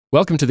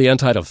Welcome to the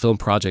Untitled Film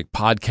Project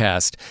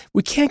Podcast.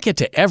 We can't get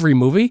to every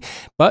movie,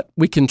 but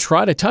we can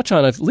try to touch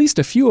on at least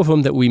a few of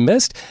them that we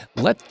missed.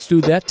 Let's do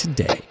that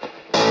today.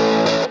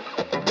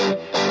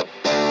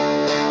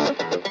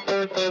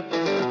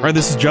 All right,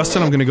 this is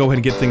Justin. I'm going to go ahead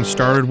and get things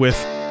started with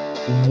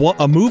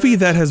a movie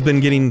that has been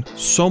getting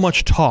so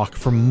much talk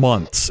for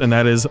months, and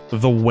that is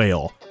The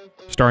Whale,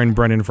 starring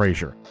Brendan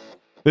Fraser.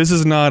 This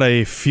is not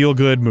a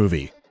feel-good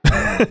movie,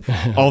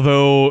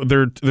 although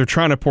they're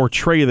trying to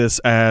portray this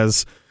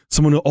as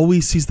someone who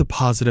always sees the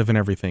positive in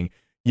everything.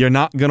 You're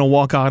not going to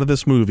walk out of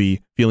this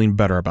movie feeling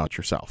better about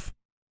yourself,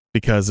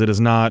 because it is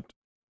not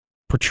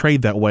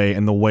portrayed that way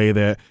in the way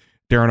that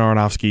Darren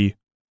Aronofsky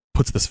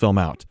puts this film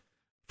out.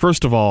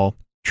 First of all,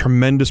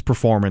 tremendous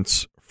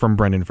performance from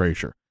Brendan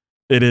Fraser.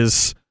 It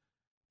is,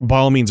 by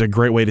all means, a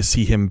great way to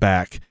see him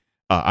back.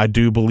 I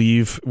do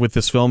believe with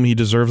this film he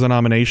deserves a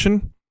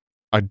nomination.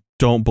 I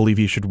don't believe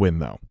he should win,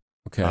 though,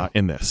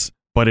 in this.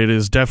 But it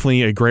is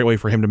definitely a great way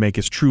for him to make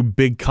his true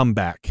big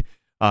comeback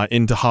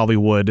into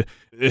Hollywood,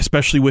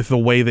 especially with the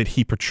way that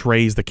he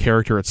portrays the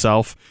character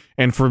itself.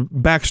 And for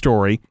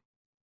backstory,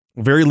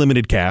 very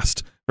limited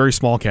cast, very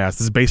small cast.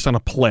 This is based on a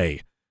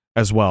play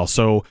as well.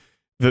 So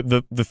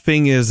the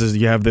thing is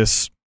you have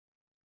this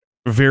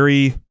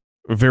very,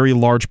 very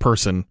large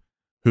person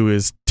who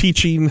is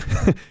teaching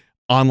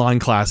online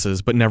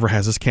classes but never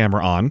has his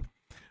camera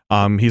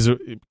on. He's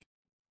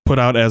put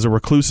out as a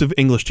reclusive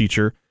English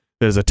teacher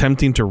that is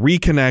attempting to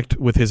reconnect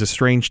with his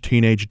estranged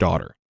teenage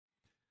daughter.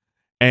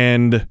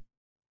 And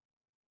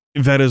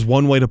that is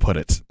one way to put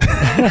it.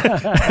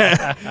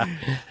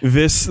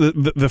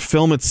 The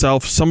film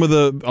itself,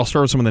 I'll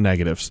start with some of the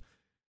negatives.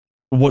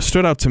 What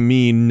stood out to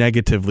me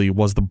negatively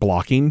was the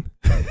blocking.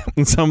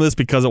 And some of this,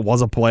 because it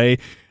was a play,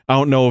 I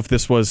don't know if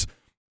this was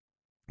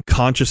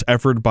conscious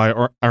effort by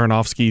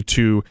Aronofsky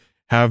to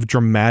have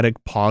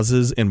dramatic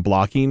pauses in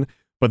blocking,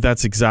 but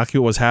that's exactly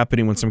what was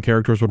happening when some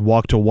characters would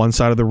walk to one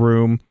side of the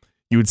room.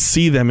 You would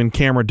see them in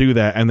camera do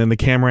that, and then the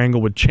camera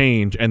angle would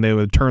change, and they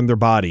would turn their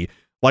body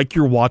like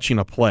you're watching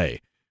a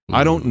play.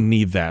 I don't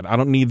need that. I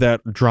don't need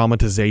that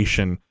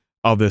dramatization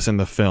of this in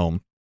the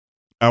film.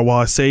 While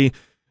I say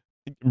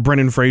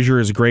Brendan Fraser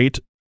is great,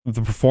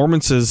 the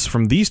performances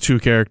from these two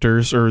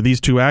characters, or these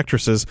two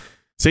actresses,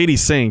 Sadie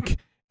Sink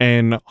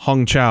and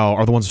Hong Chow,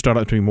 are the ones that stood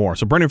out to me more.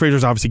 So Brendan Fraser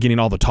is obviously getting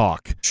all the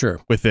talk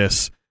with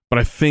this, but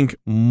I think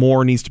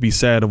more needs to be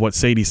said of what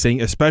Sadie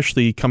Sink,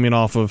 especially coming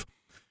off of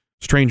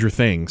Stranger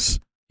Things.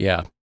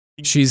 Yeah,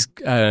 she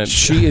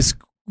is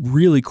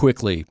really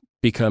quickly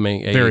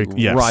becoming a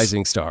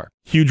rising star.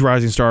 Huge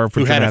rising star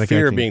for who had dramatic a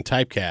fear acting. of being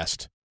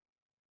typecast,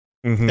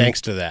 thanks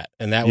to that,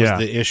 and that was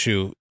the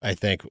issue. I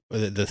think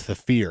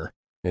the fear.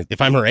 If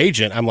I'm her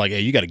agent, I'm like,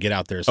 hey, you got to get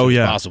out there as soon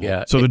as possible.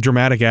 Yeah. So the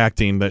dramatic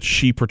acting that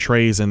she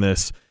portrays in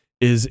this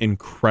is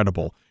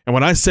incredible. And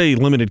when I say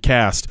limited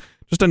cast,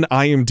 just on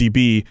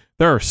IMDb,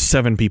 there are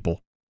 7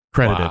 people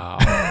credited.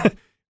 Wow.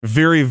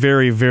 Very,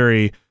 very,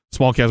 very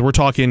small cast. We're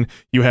talking,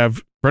 you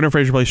have Brendan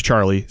Fraser plays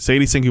Charlie,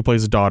 Sadie Sink who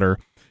plays his daughter,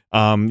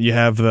 you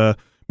have the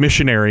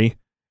missionary,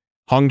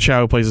 Hong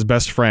Chow who plays his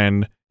best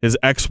friend, his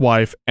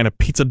ex-wife, and a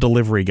pizza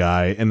delivery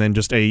guy, and then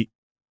just a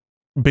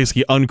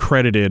basically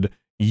uncredited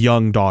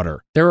young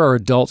daughter. There are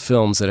adult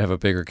films that have a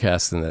bigger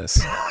cast than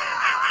this.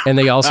 And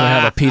they also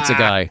have a pizza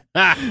guy.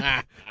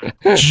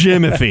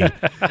 Jimothy.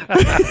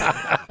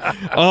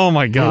 Oh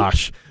my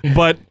gosh.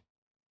 But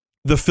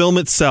the film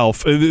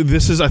itself,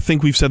 this is, I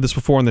think we've said this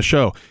before on the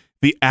show,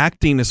 the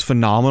acting is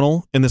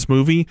phenomenal in this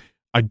movie.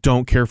 I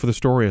don't care for the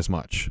story as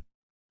much.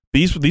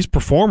 These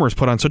performers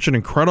put on such an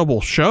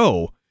incredible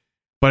show,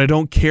 but I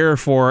don't care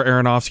for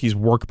Aronofsky's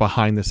work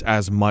behind this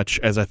as much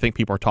as I think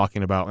people are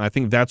talking about. And I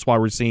think that's why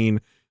we're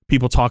seeing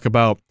people talk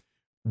about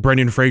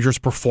Brendan Fraser's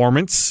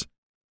performance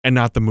and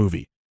not the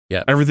movie.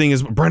 Yeah. Everything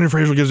is, Brendan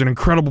Fraser gives an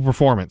incredible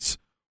performance.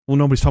 Well,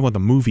 nobody's talking about the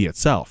movie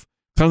itself.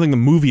 I don't think the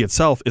movie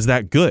itself is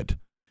that good.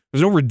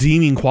 There's no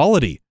redeeming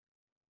quality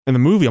in the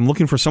movie. I'm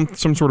looking for some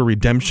sort of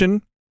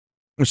redemption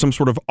or some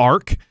sort of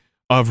arc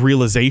of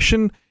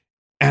realization,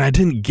 and I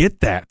didn't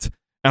get that.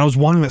 And I was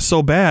wanting that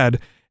so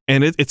bad,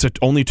 and it's a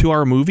only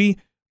 2-hour movie,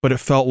 but it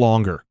felt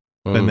longer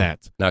than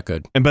that. Not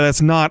good. But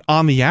that's not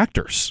on the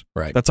actors.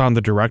 Right. That's on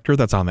the director.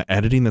 That's on the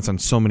editing. That's on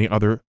so many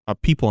other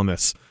people in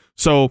this.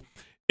 So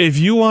if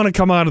you want to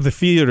come out of the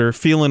theater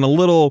feeling a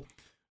little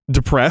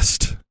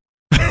depressed,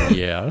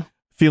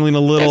 feeling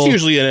a little... That's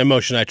usually an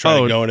emotion I try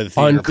to go into the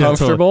theater.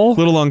 Uncomfortable? A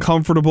little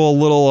uncomfortable, a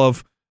little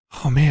of,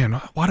 oh man,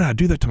 why did I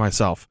do that to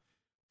myself?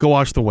 Go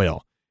watch The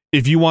Whale.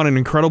 If you want an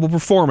incredible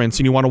performance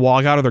and you want to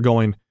walk out of there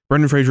going,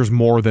 Brendan Fraser is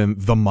more than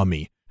The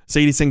Mummy.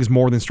 Sadie Sink is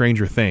more than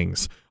Stranger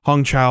Things.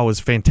 Hong Chow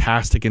is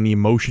fantastic in the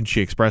emotion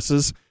she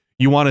expresses.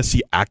 You want to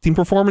see acting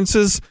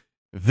performances?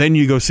 Then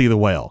you go see The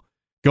Whale.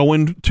 Go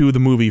into the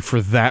movie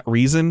for that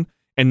reason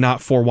and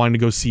not for wanting to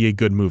go see a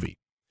good movie.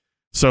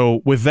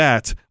 So with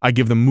that, I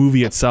give the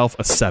movie itself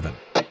a 7.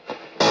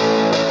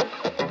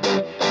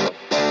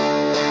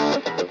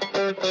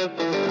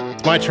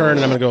 It's my turn, and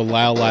I'm going to go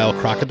Lyle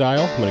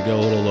Crocodile. I'm going to go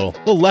a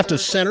little left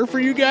of center for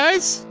you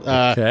guys.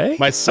 Okay.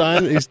 My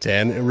son, who's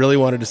 10, really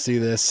wanted to see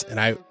this, and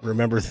I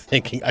remember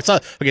thinking, so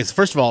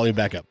first of all, let me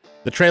back up.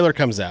 The trailer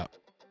comes out,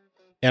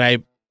 and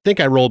I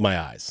think I rolled my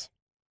eyes,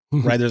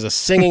 right? There's a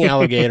singing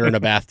alligator in a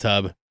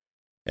bathtub,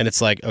 and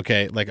it's like,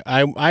 okay, like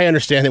I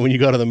understand that when you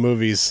go to the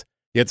movies,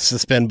 you have to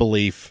suspend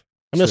belief.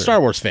 I'm a Star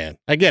Wars fan.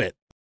 I get it.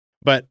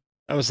 But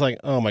I was like,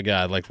 oh my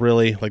God, like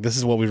really? Like this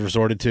is what we've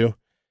resorted to?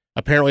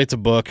 Apparently it's a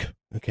book.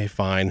 Okay,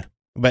 fine.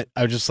 But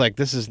I was just like,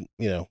 this is,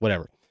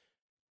 whatever.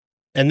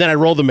 And then I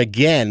rolled them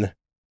again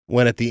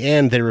when at the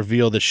end they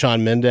revealed that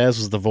Shawn Mendes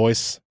was the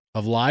voice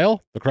of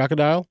Lyle, the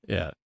crocodile.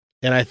 Yeah.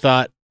 And I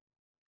thought,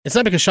 it's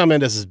not because Shawn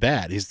Mendes is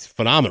bad. He's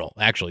phenomenal,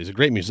 actually. He's a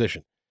great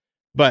musician.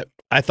 But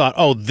I thought,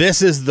 oh,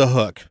 this is the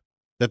hook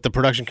that the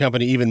production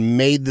company even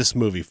made this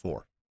movie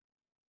for.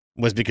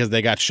 Was because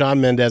they got Shawn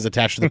Mendes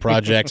attached to the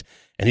project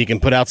and he can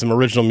put out some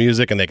original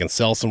music and they can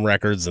sell some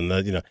records and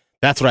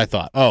that's what I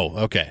thought.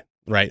 Oh, okay.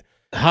 Right.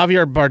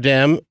 Javier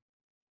Bardem,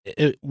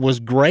 it was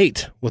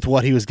great with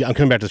what he was. I'm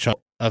coming back to the shot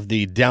of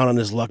the down on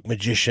his luck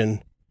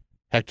magician,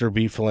 Hector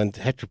P.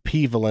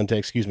 Valente,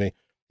 excuse me.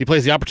 He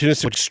plays the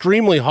opportunist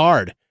extremely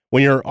hard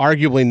when you're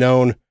arguably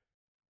known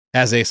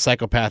as a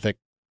psychopathic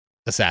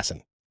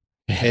assassin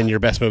in your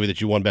best movie that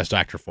you won Best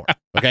Actor for.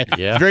 Okay.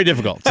 Yeah. It's very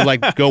difficult to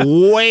like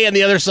go way on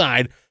the other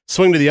side,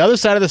 swing to the other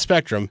side of the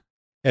spectrum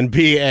and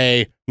be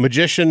a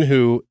magician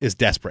who is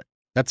desperate.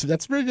 That's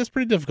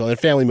pretty difficult in a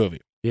family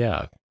movie.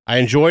 Yeah. I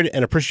enjoyed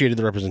and appreciated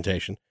the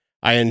representation.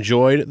 I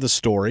enjoyed the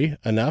story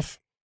enough.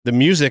 The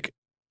music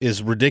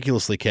is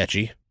ridiculously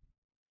catchy.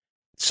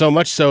 So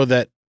much so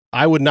that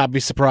I would not be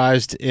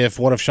surprised if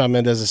one of Shawn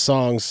Mendes'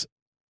 songs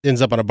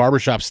ends up on a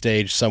barbershop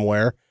stage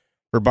somewhere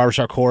or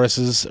barbershop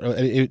choruses.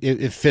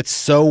 It fits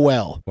so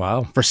well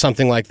for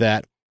something like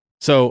that.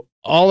 So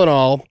all in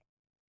all,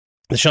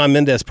 the Shawn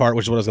Mendes part,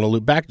 which is what I was going to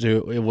loop back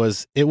to, it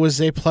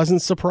was a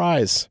pleasant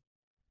surprise.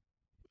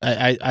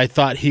 I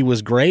thought he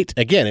was great,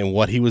 again, in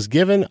what he was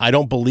given. I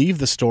don't believe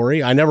the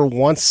story. I never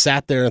once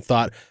sat there and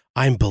thought,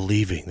 I'm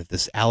believing that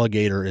this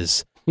alligator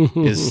is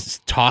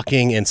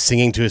talking and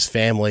singing to his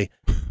family.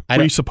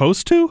 Were you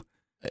supposed to?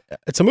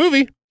 It's a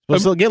movie.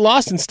 Supposed to get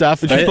lost and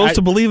stuff. But you're supposed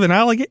to believe in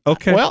alligator?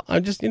 Okay. Well,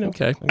 I'm just,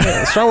 okay.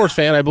 A Star Wars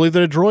fan. I believe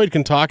that a droid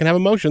can talk and have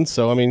emotions.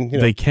 So, I mean,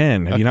 They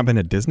can. Have you not been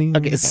to Disney?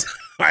 Okay.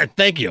 All right.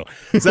 Thank you.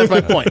 So that's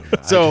my point.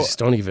 So just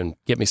don't even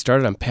get me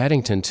started on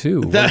Paddington 2,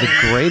 one of the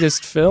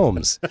greatest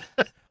films.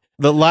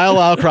 The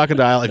Lyle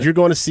Crocodile, if you're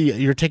going to see it,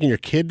 you're taking your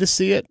kid to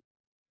see it,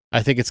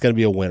 I think it's going to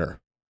be a winner.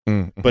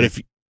 Mm-hmm. But if,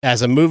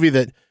 as a movie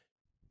that,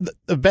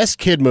 the best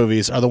kid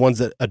movies are the ones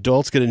that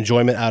adults get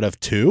enjoyment out of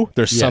too.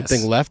 There's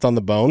something left on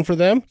the bone for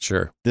them.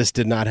 Sure. This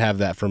did not have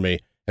that for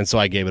me, and so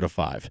I gave it a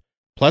 5.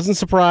 Pleasant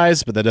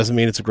surprise, but that doesn't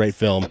mean it's a great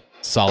film.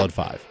 Solid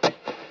 5.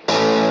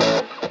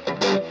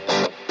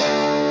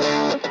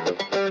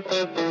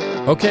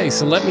 Okay,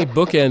 so let me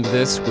bookend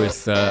this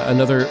with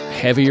another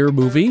heavier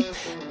movie.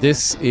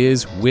 This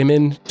is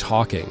Women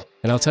Talking.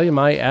 And I'll tell you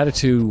my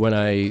attitude when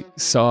I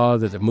saw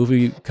that the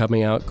movie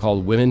coming out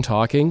called Women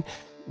Talking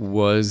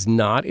was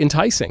not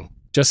enticing.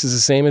 Just as the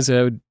same as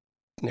I would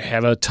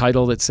have a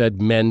title that said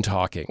Men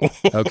Talking,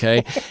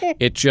 okay?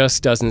 It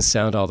just doesn't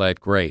sound all that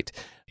great.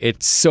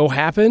 It so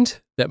happened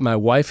that my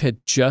wife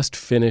had just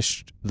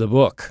finished the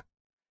book.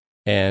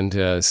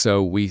 And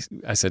so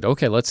I said,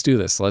 okay, let's do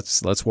this.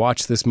 Let's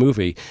watch this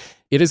movie.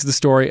 It is the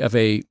story of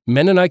a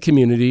Mennonite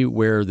community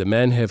where the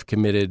men have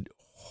committed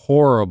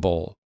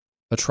horrible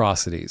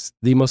atrocities,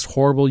 the most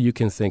horrible you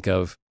can think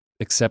of,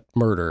 except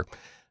murder,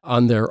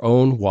 on their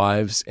own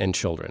wives and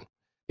children.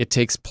 It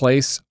takes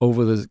place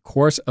over the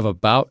course of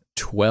about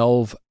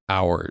 12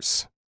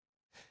 hours.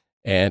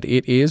 And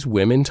it is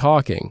women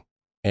talking.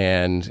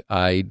 And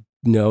I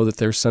know that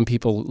there's some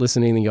people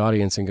listening in the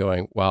audience and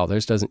going, wow,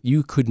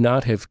 you could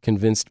not have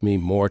convinced me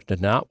more to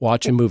not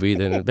watch a movie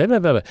than blah, blah,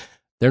 blah, blah.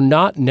 They're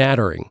not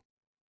nattering.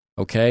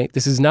 Okay?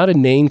 This is not a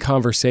inane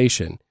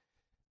conversation.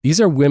 These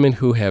are women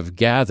who have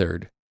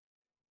gathered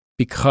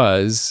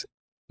because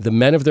the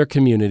men of their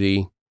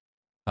community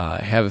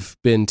have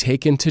been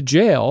taken to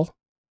jail,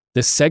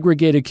 this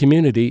segregated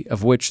community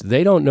of which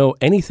they don't know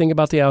anything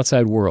about the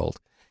outside world.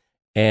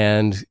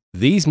 And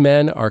these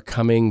men are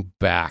coming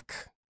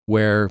back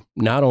where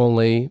not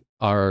only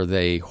are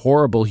they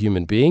horrible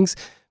human beings,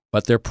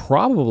 but they're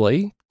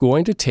probably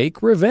going to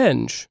take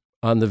revenge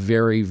on the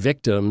very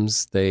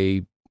victims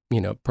they,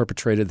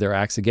 perpetrated their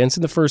acts against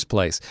in the first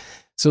place.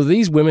 So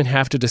these women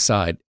have to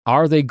decide,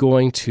 are they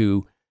going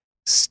to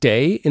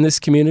stay in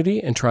this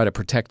community and try to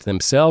protect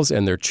themselves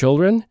and their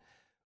children?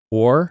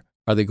 Or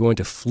are they going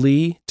to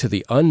flee to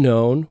the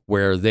unknown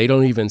where they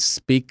don't even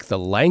speak the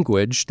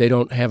language? They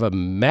don't have a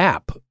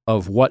map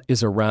of what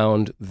is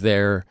around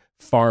their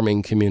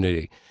farming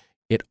community.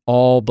 It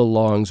all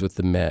belongs with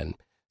the men.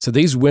 So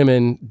these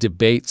women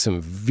debate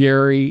some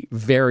very,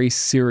 very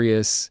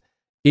serious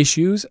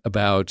issues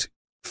about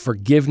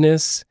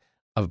forgiveness,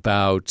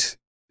 about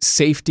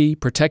safety,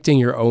 protecting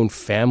your own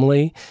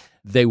family.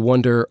 They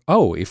wonder,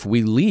 if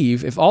we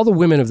leave, if all the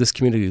women of this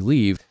community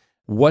leave,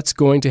 what's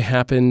going to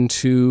happen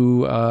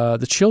to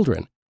the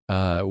children?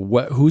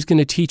 Who's going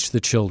to teach the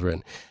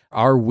children?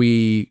 Are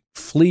we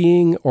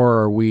fleeing or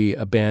are we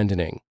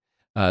abandoning?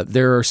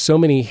 There are so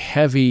many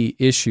heavy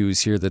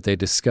issues here that they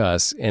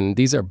discuss, and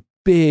these are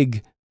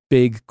big,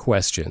 big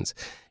questions.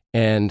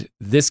 And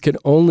this can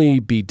only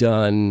be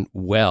done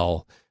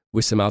well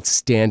with some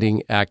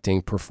outstanding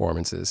acting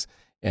performances.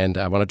 And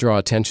I want to draw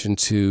attention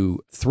to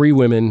 3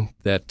 women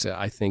that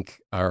I think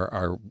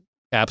are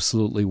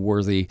absolutely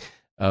worthy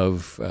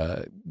of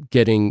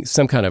getting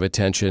some kind of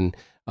attention,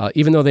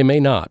 even though they may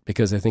not,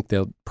 because I think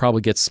they'll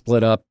probably get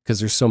split up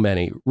because there's so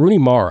many. Rooney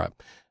Mara,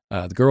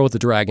 the girl with the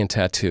dragon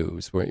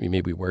tattoos, where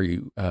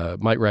you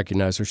might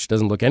recognize her. She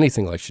doesn't look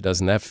anything like she does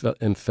in that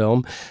in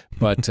film,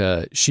 but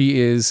she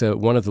is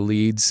one of the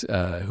leads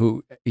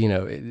who,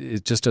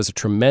 it just does a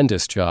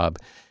tremendous job.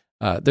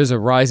 There's a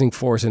rising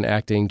force in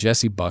acting,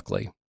 Jessie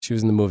Buckley. She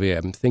was in the movie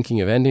I'm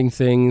Thinking of Ending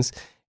Things,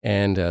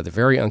 and the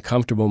very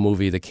uncomfortable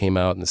movie that came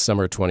out in the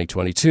summer of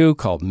 2022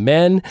 called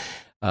Men.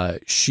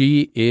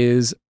 She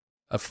is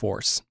a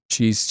force.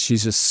 She's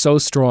just so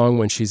strong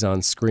when she's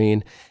on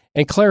screen.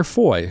 And Claire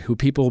Foy, who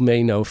people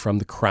may know from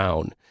The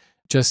Crown.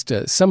 Just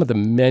some of the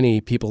many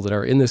people that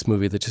are in this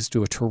movie that just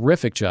do a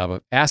terrific job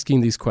of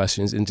asking these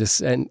questions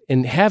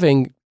and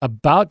having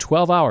about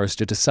 12 hours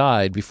to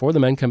decide before the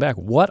men come back,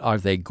 what are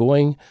they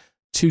going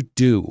to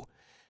do?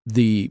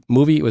 The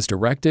movie was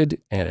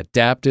directed and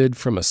adapted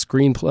from a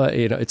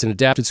screenplay. It's an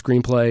adapted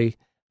screenplay.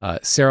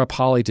 Sarah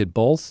Polley did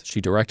both.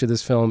 She directed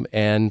this film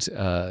and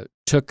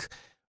took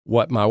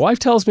what my wife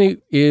tells me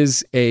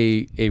is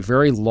a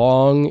very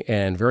long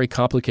and very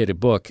complicated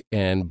book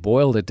and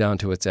boiled it down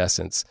to its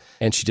essence.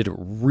 And she did it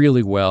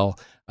really well.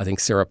 I think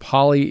Sarah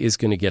Polley is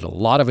going to get a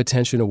lot of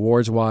attention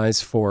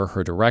awards-wise for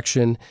her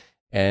direction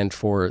and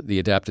for the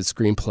adapted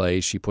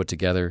screenplay she put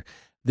together.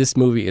 This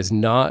movie is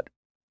not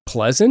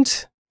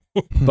pleasant,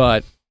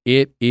 but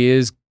it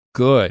is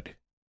good.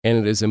 And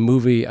it is a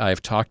movie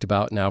I've talked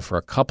about now for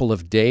a couple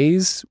of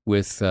days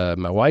with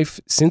my wife.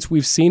 Since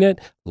we've seen it,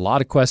 a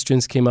lot of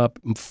questions came up,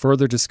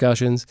 further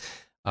discussions.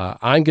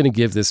 I'm going to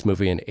give this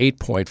movie an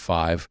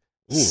 8.5.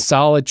 Ooh.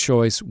 Solid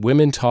choice,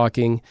 women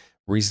talking.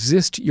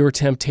 Resist your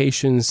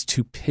temptations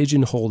to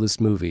pigeonhole this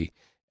movie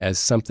as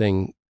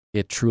something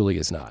it truly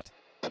is not.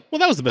 Well,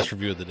 that was the best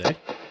review of the day.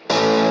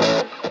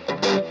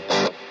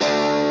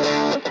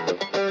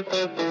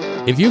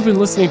 If you've been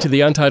listening to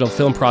the Untitled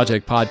Film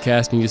Project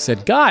podcast and you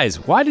said,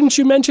 guys, why didn't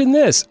you mention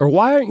this? Or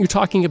why aren't you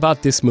talking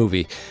about this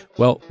movie?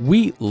 Well,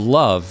 we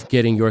love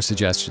getting your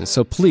suggestions.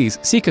 So please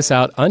seek us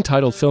out,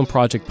 Untitled Film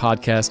Project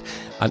Podcast,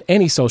 on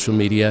any social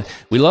media.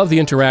 We love the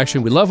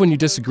interaction. We love when you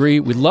disagree.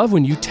 We love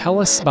when you tell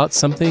us about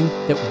something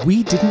that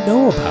we didn't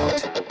know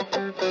about.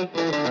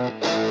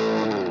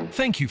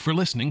 Thank you for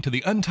listening to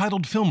the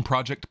Untitled Film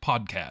Project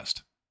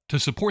Podcast. To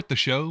support the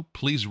show,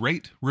 please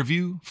rate,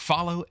 review,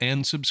 follow,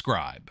 and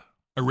subscribe.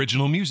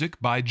 Original music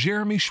by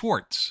Jeremy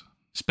Schwartz.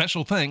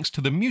 Special thanks to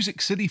the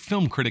Music City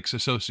Film Critics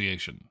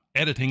Association.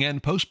 Editing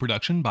and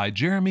post-production by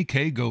Jeremy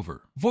K. Gover.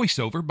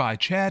 Voiceover by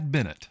Chad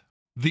Bennett.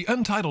 The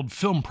Untitled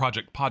Film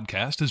Project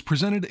Podcast is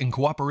presented in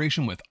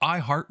cooperation with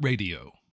iHeartRadio.